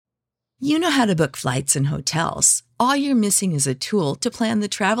You know how to book flights and hotels. All you're missing is a tool to plan the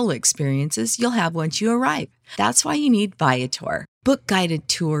travel experiences you'll have once you arrive. That's why you need Viator. Book guided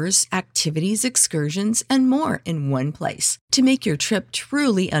tours, activities, excursions, and more in one place to make your trip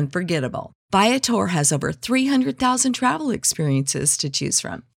truly unforgettable. Viator has over 300,000 travel experiences to choose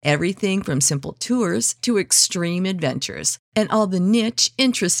from. Everything from simple tours to extreme adventures and all the niche,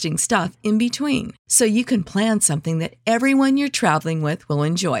 interesting stuff in between. So you can plan something that everyone you're traveling with will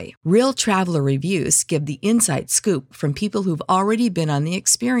enjoy. Real traveler reviews give the inside scoop from people who've already been on the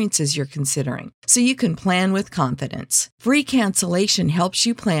experiences you're considering. So you can plan with confidence. Free cancellation helps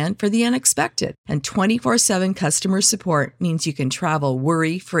you plan for the unexpected. And 24/7 customer support means you can travel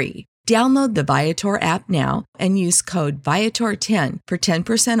worry-free. Download the Viator app now and use code Viator10 for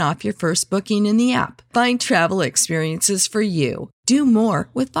 10% off your first booking in the app. Find travel experiences for you. Do more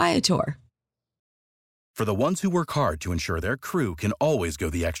with Viator. For the ones who work hard to ensure their crew can always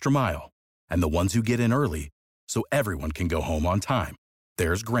go the extra mile, and the ones who get in early so everyone can go home on time,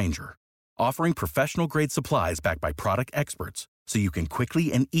 there's Grainger, offering professional-grade supplies backed by product experts so you can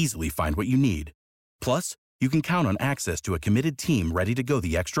quickly and easily find what you need. Plus, you can count on access to a committed team ready to go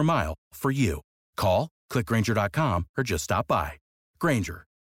the extra mile for you. Call, click Grainger.com, or just stop by. Grainger,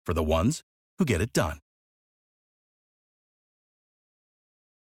 for the ones who get it done.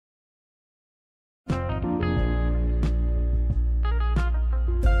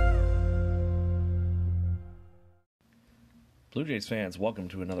 Blue Jays fans, welcome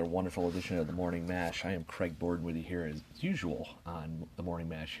to another wonderful edition of the Morning Mash. I am Craig Borden with you here as usual on the Morning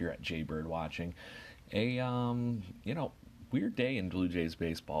Mash here at Jaybird Watching. A weird day in Blue Jays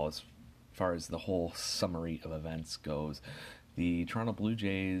baseball as far as the whole summary of events goes. The Toronto Blue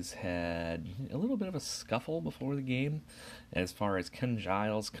Jays had a little bit of a scuffle before the game as far as Ken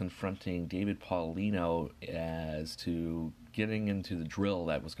Giles confronting David Paulino as to getting into the drill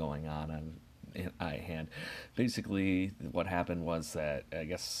that was going on hand. Basically, what happened was that I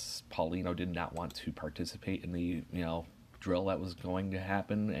guess Paulino did not want to participate in the drill that was going to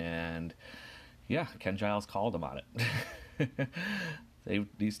happen, and Ken Giles called him on it.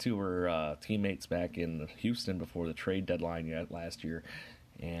 These two were teammates back in Houston before the trade deadline last year,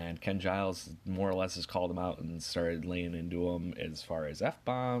 and Ken Giles more or less has called him out and started laying into him as far as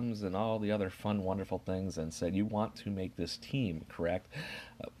F-bombs and all the other fun, wonderful things, and said, "You want to make this team, correct?"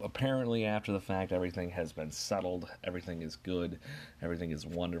 Apparently, after the fact, everything has been settled. Everything is good. Everything is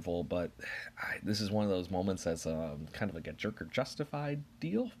wonderful, but this is one of those moments that's kind of like a jerk or justified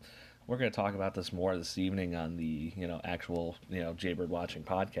deal. We're going to talk about this more this evening on the actual Jaybird Watching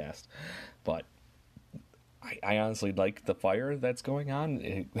podcast, but I honestly like the fire that's going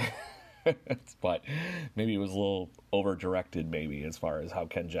on, but maybe it was a little over-directed maybe as far as how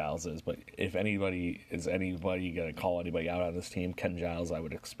Ken Giles is. But if anybody going to call anybody out on this team, Ken Giles, I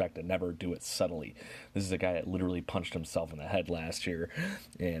would expect to never do it subtly. This is a guy that literally punched himself in the head last year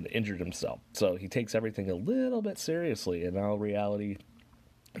and injured himself. So he takes everything a little bit seriously. In all reality,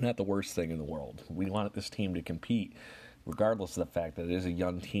 not the worst thing in the world. We want this team to compete, regardless of the fact that it is a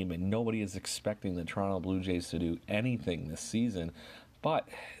young team and nobody is expecting the Toronto Blue Jays to do anything this season. But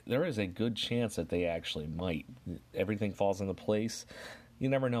there is a good chance that they actually might. Everything falls into place. You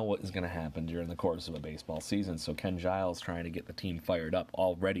never know what is going to happen during the course of a baseball season. So Ken Giles trying to get the team fired up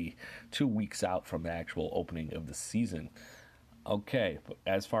already 2 weeks out from the actual opening of the season. Okay, but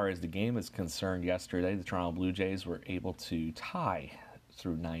as far as the game is concerned, yesterday the Toronto Blue Jays were able to tie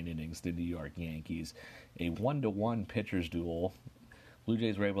through 9 innings the New York Yankees. A 1-1 pitcher's duel. Blue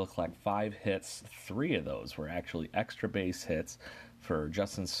Jays were able to collect 5 hits. 3 of those were actually extra base hits for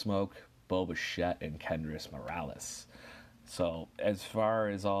Justin Smoak, Bo Bichette, and Kendrys Morales. So as far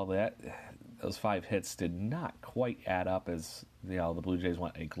as all that, those 5 hits did not quite add up as the Blue Jays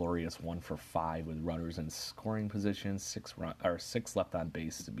went a glorious 1-for-5 with runners in scoring position, 6 left on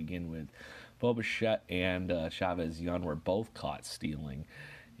base to begin with. Bo Bichette and Chavez Young were both caught stealing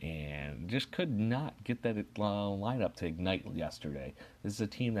and just could not get that lineup to ignite yesterday. This is a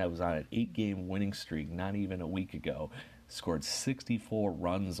team that was on an 8-game winning streak not even a week ago, scored 64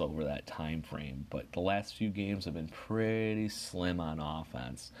 runs over that time frame, but the last few games have been pretty slim on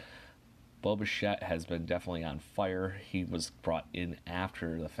offense. Bo Bichette has been definitely on fire. He was brought in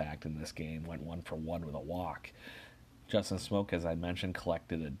after the fact in this game, went 1-for-1 with a walk. Justin Smoak, as I mentioned,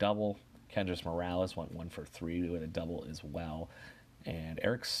 collected a double. Kendrys Morales went 1-for-3 with a double as well. And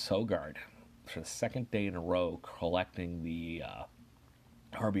Eric Sogard, for the second day in a row, collecting the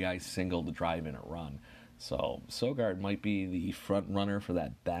RBI single to drive in a run. So Sogard might be the front runner for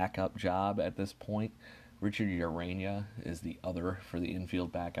that backup job at this point. Richard Urania is the other for the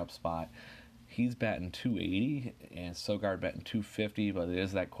infield backup spot. He's batting .280 and Sogard batting .250, but it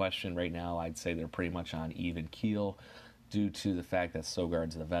is that question right now. I'd say they're pretty much on even keel due to the fact that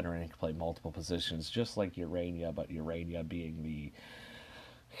Sogard's the veteran and can play multiple positions, just like Urania, but Urania being the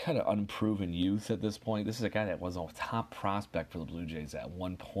kind of unproven youth at this point. This is a guy that was a top prospect for the Blue Jays at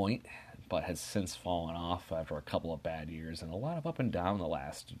one point, but has since fallen off after a couple of bad years and a lot of up and down the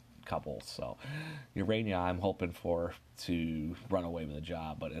last couple. So Urania, I'm hoping for to run away with a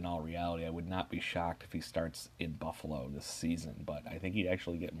job, but in all reality, I would not be shocked if he starts in Buffalo this season. But I think he'd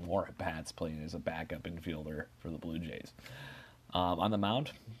actually get more at bats playing as a backup infielder for the Blue Jays. On the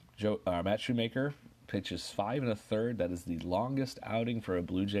mound, Matt Shoemaker pitches 5 1/3. That is the longest outing for a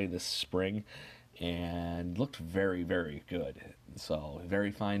Blue Jay this spring, and looked very, very good. So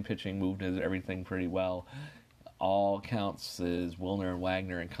very fine pitching, moved everything pretty well. All counts is Wilner and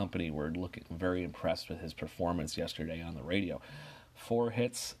Wagner and company were looking very impressed with his performance yesterday on the radio. 4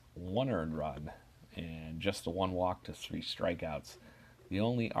 hits, 1 earned run, and just the 1 walk to 3 strikeouts. The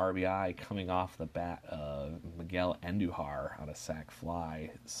only RBI coming off the bat of Miguel Andujar on a sac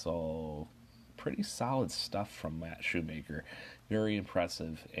fly. So pretty solid stuff from Matt Shoemaker. Very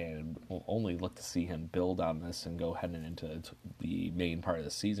impressive, and we'll only look to see him build on this and go heading into the main part of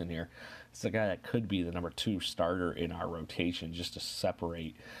the season here. It's a guy that could be the number 2 starter in our rotation, just to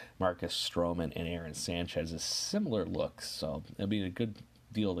separate Marcus Stroman and Aaron Sanchez's similar looks. So it'll be a good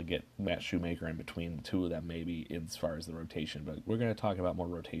deal to get Matt Shoemaker in between the two of them, maybe as far as the rotation. But we're going to talk about more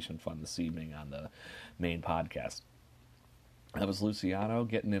rotation fun this evening on the main podcast. That was Luciano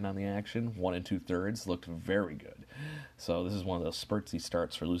getting in on the action. 1 2/3, looked very good. So this is one of those spurtsy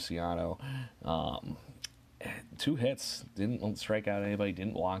starts for Luciano. 2 hits, didn't strike out anybody,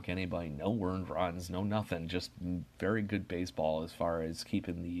 didn't walk anybody, no earned runs, no nothing. Just very good baseball as far as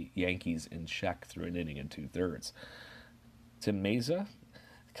keeping the Yankees in check through an inning and 2/3. Tim Meza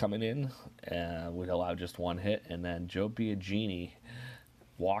coming in would allow just 1 hit, and then Joe Biagini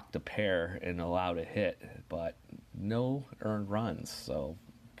walked a pair and allowed a hit, but no earned runs. So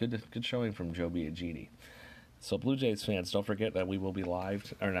good showing from Joe Biagini. So Blue Jays fans, don't forget that we will be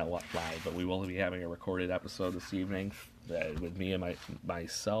live, or not live, but we will be having a recorded episode this evening with me and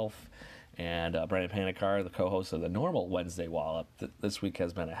myself and Brandon Panikar, the co-host of the normal Wednesday Wallop. This week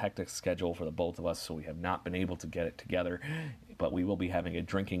has been a hectic schedule for the both of us, so we have not been able to get it together, but we will be having a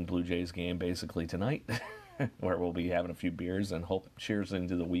drinking Blue Jays game basically tonight. Where we'll be having a few beers and cheers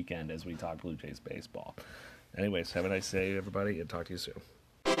into the weekend as we talk Blue Jays baseball. Anyways, have a nice day, everybody, and talk to you soon.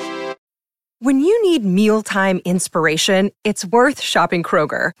 When you need mealtime inspiration, it's worth shopping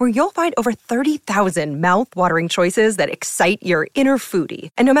Kroger, where you'll find over 30,000 mouth-watering choices that excite your inner foodie.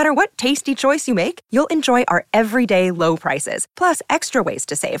 And no matter what tasty choice you make, you'll enjoy our everyday low prices, plus extra ways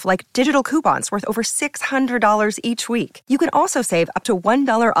to save, like digital coupons worth over $600 each week. You can also save up to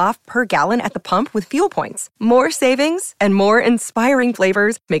 $1 off per gallon at the pump with fuel points. More savings and more inspiring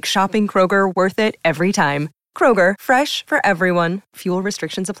flavors make shopping Kroger worth it every time. Kroger, fresh for everyone. Fuel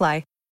restrictions apply.